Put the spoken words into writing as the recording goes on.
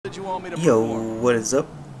that you want me to Yo, perform. what is up?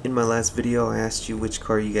 In my last video I asked you which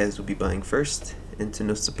car you guys would be buying first, and to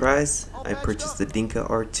no surprise, All I patched purchased up. the Dinka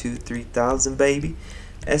RT3000 baby.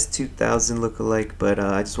 S2000 lookalike, but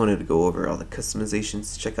I just wanted to go over all the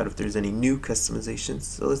customizations, check out if there's any new customizations.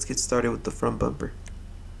 So let's get started with the front bumper.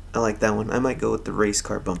 I like that one. I might go with the race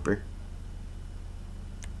car bumper.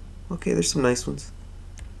 Okay, there's some nice ones.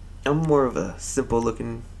 I'm more of a simple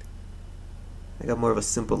looking, I got more of a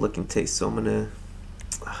simple looking taste, so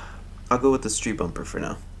I'll go with the street bumper for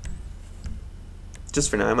now. Just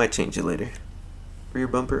for now, I might change it later. Rear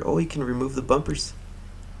bumper. Oh, you can remove the bumpers.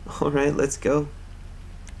 Alright, let's go.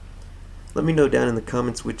 Let me know down in the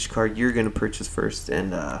comments which car you're going to purchase first,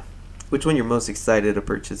 and which one you're most excited to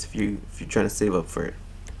purchase if you're trying to save up for it.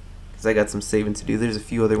 Because I got some saving to do. There's a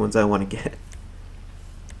few other ones I want to get.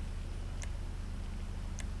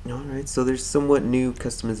 Alright, so there's somewhat new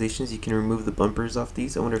customizations. You can remove the bumpers off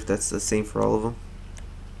these. I wonder if that's the same for all of them.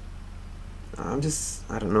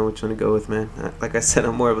 I don't know which one to go with, man. Like I said,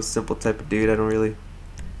 I'm more of a simple type of dude.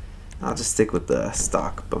 I'll just stick with the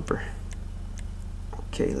stock bumper.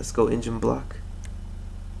 Okay, let's go engine block.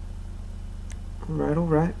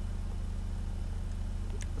 Alright.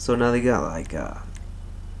 So now they got like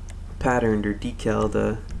patterned or decaled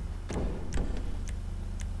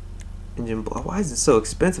engine block. Why is it so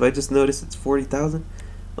expensive? I just noticed it's 40,000.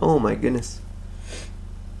 Oh my goodness.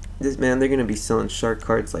 They're gonna be selling shark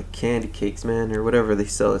cards like candy cakes, man, or whatever they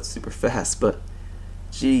sell. It's super fast, but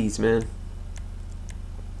jeez, man.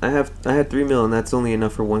 I had 3 mil, and that's only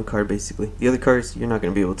enough for one card basically. The other cards, you're not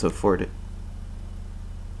gonna be able to afford it.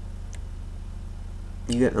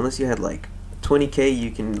 Unless you had like 20k,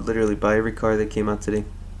 you can literally buy every car that came out today.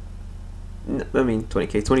 I mean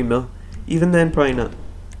 20k, 20 mil. Even then, probably not.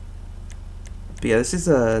 But yeah, this is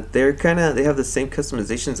they have the same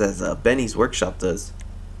customizations as Benny's Workshop does,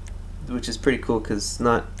 which is pretty cool because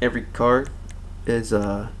not every car is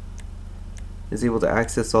able to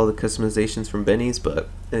access all the customizations from Benny's, but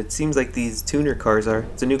it seems like these tuner cars are.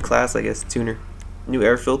 It's a new class, I guess. Tuner, new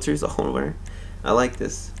air filters. Oh, where? I like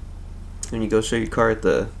this. When you go show your car at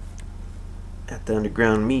the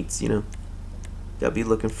underground meets, you know, gotta be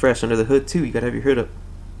looking fresh under the hood too. You gotta have your hood up.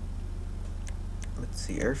 Let's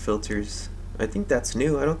see, air filters. I think that's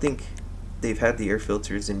new. I don't think they've had the air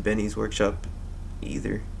filters in Benny's Workshop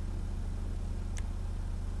either.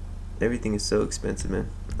 Everything is so expensive, man.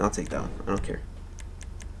 I'll take that one. I don't care.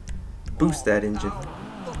 Boost that engine.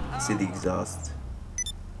 See the exhaust.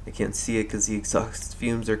 I can't see it because the exhaust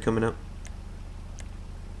fumes are coming up.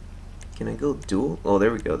 Can I go dual? Oh,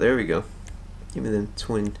 there we go. There we go. Give me them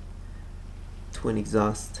twin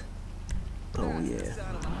exhaust. Oh yeah.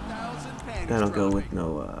 That'll go with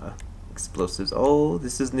no explosives. Oh,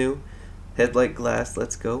 this is new. Headlight glass.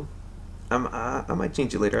 Let's go. I might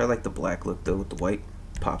change it later. I like the black look though with the white.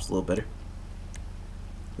 Pops a little better.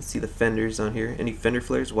 Let's see the fenders on here. Any fender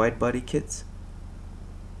flares? Wide body kits?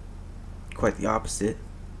 Quite the opposite.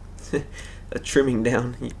 A trimming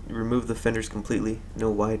down. You remove the fenders completely.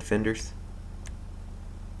 No wide fenders.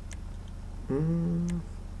 You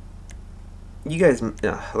guys,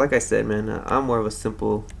 like I said, man, I'm more of a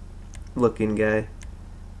simple looking guy.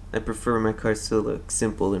 I prefer my cars to look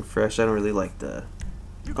simple and fresh. I don't really like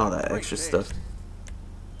all that extra stuff.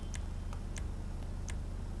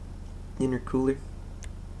 Intercooler.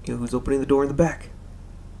 Yo, who's opening the door in the back?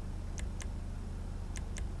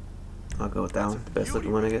 I'll go with that one. The best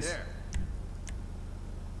looking one, I guess.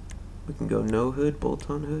 We can go no hood, bolt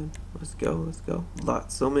on hood. Let's go.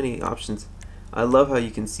 So many options. I love how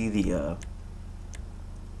you can see the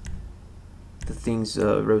things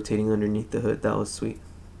rotating underneath the hood. That was sweet.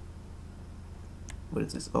 What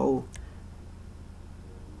is this? Oh,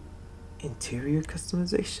 interior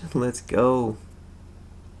customization. Let's go.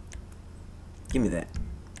 Give me that.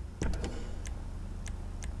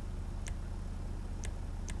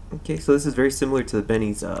 Okay, so this is very similar to the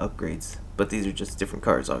Benny's upgrades, but these are just different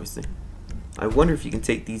cars, obviously. I wonder if you can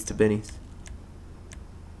take these to Benny's.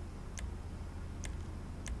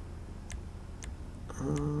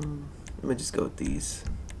 Let me just go with these.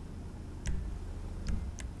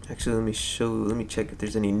 Actually, let me check if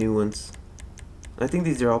there's any new ones. I think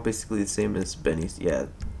these are all basically the same as Benny's. Yeah,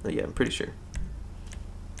 I'm pretty sure.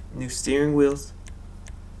 New steering wheels.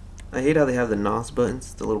 I hate how they have the NOS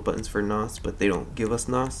buttons, the little buttons for NOS, but they don't give us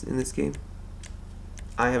NOS in this game.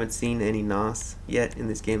 I haven't seen any NOS yet in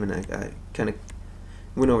this game, and I kind of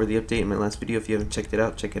went over the update in my last video. If you haven't checked it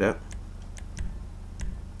out, check it out.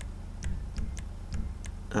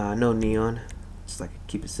 No neon, just like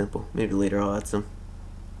keep it simple. Maybe later I'll add some.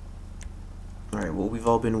 Alright, what we've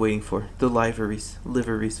all been waiting for. The liveries,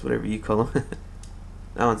 whatever you call them.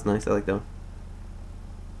 That one's nice, I like that one.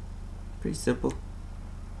 Pretty simple.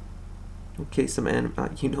 Okay, some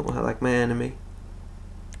anime. You know I like my anime.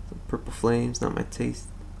 Some purple flames, not my taste.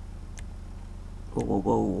 Whoa, whoa,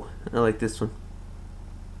 whoa. I like this one.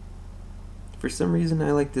 For some reason,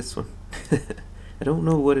 I like this one. I don't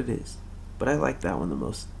know what it is, but I like that one the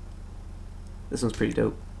most. This one's pretty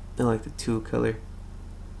dope. I like the teal color.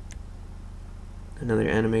 Another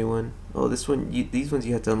anime one. Oh, this one. These ones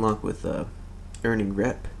you have to unlock with earning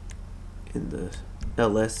rep in the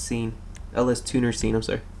LS scene, LS tuner scene. I'm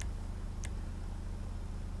sorry.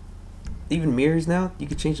 Even mirrors now. You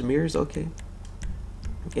can change the mirrors. Okay.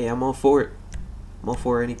 Okay, I'm all for it. I'm all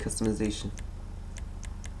for any customization.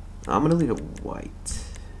 I'm gonna leave it white.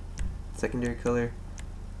 Secondary color.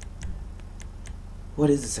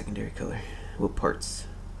 What is the secondary color? What parts?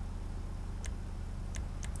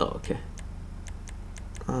 Oh, okay.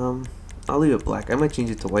 I'll leave it black. I might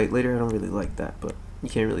change it to white later. I don't really like that, but you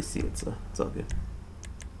can't really see it, so it's all good.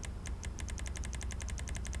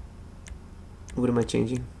 What am I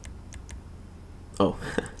changing? Oh,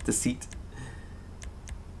 the seat.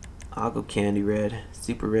 I'll go candy red,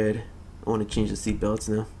 super red. I want to change the seat belts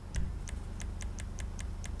now.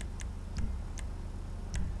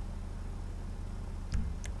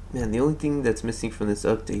 Man, the only thing that's missing from this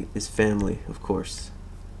update is family, of course.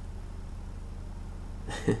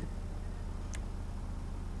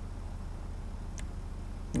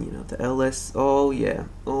 You know, the LS. Oh yeah.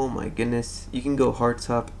 Oh my goodness. You can go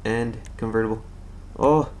hardtop and convertible.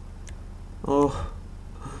 Oh. Oh.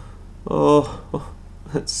 Oh. Oh.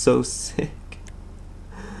 That's so sick.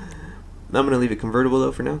 I'm gonna leave it convertible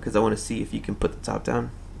though for now because I want to see if you can put the top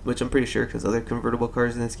down, which I'm pretty sure because other convertible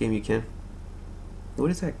cars in this game you can.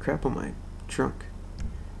 What is that crap on my trunk?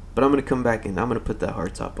 But I'm gonna come back and I'm gonna put that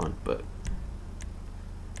hardtop on. But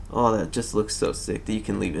oh, that just looks so sick that you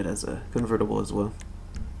can leave it as a convertible as well.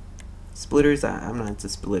 Splitters, I'm not into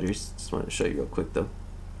splitters. Just wanted to show you real quick though.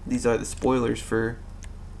 These are the spoilers for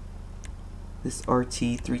this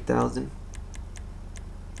RT3000.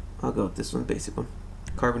 I'll go with this one, basic one.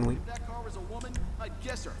 Carbon weave.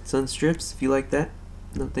 Sun strips, if you like that.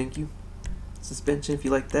 No, thank you. Suspension, if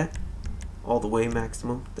you like that. All the way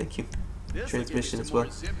maximum, thank you. Transmission as well.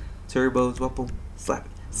 Turbos, wapple. Slap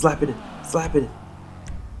it. Slap it in. Slap it in.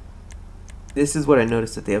 This is what I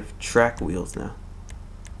noticed, that they have track wheels now.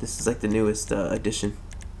 This is like the newest addition.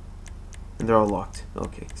 And they're all locked.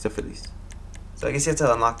 Okay, except for these. So I guess you have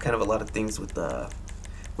to unlock kind of a lot of things with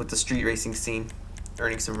the street racing scene.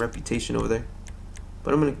 Earning some reputation over there.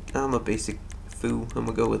 But I'm a basic foo. I'm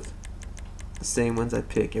gonna go with the same ones I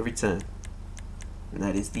pick every time. And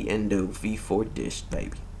that is the Endo V4 dish,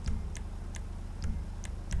 baby.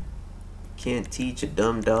 Can't teach a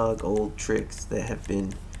dumb dog old tricks that have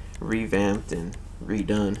been revamped and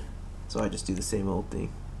redone. So I just do the same old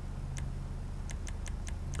thing.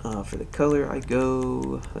 For the color I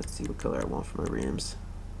go, let's see what color I want for my rims.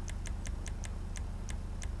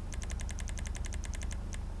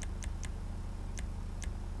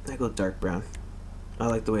 I go dark brown. I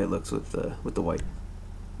like the way it looks with the white.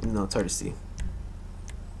 No, it's hard to see.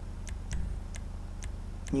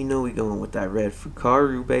 You know we going with that red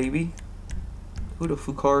Fukaru, baby. Who the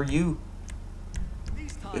Fukaru you?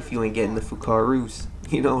 If you ain't getting the Fukarus,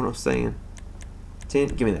 you know what I'm saying. 10,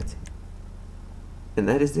 give me that 10. And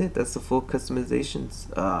that is it. That's the full customizations.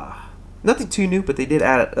 Nothing too new, but they did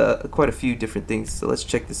add quite a few different things. So let's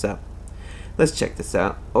check this out. Let's check this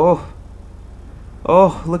out. Oh.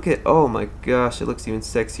 Oh, look at, oh my gosh, it looks even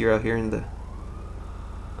sexier out here in the,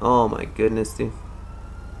 oh my goodness, dude.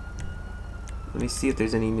 Let me see if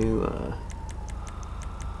there's any new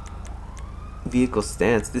vehicle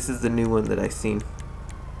stance. This is the new one that I've seen. Did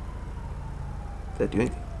that do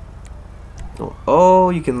anything?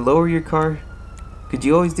 Oh, you can lower your car. Could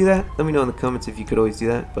you always do that? Let me know in the comments if you could always do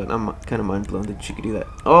that, but I'm kind of mind blown that you could do that.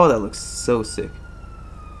 Oh, that looks so sick.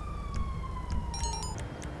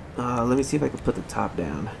 Let me see if I can put the top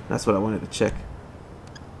down. That's what I wanted to check.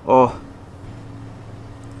 Oh.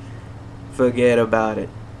 Forget about it.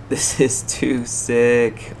 This is too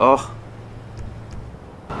sick. Oh.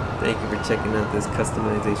 Thank you for checking out this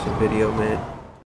customization video, man.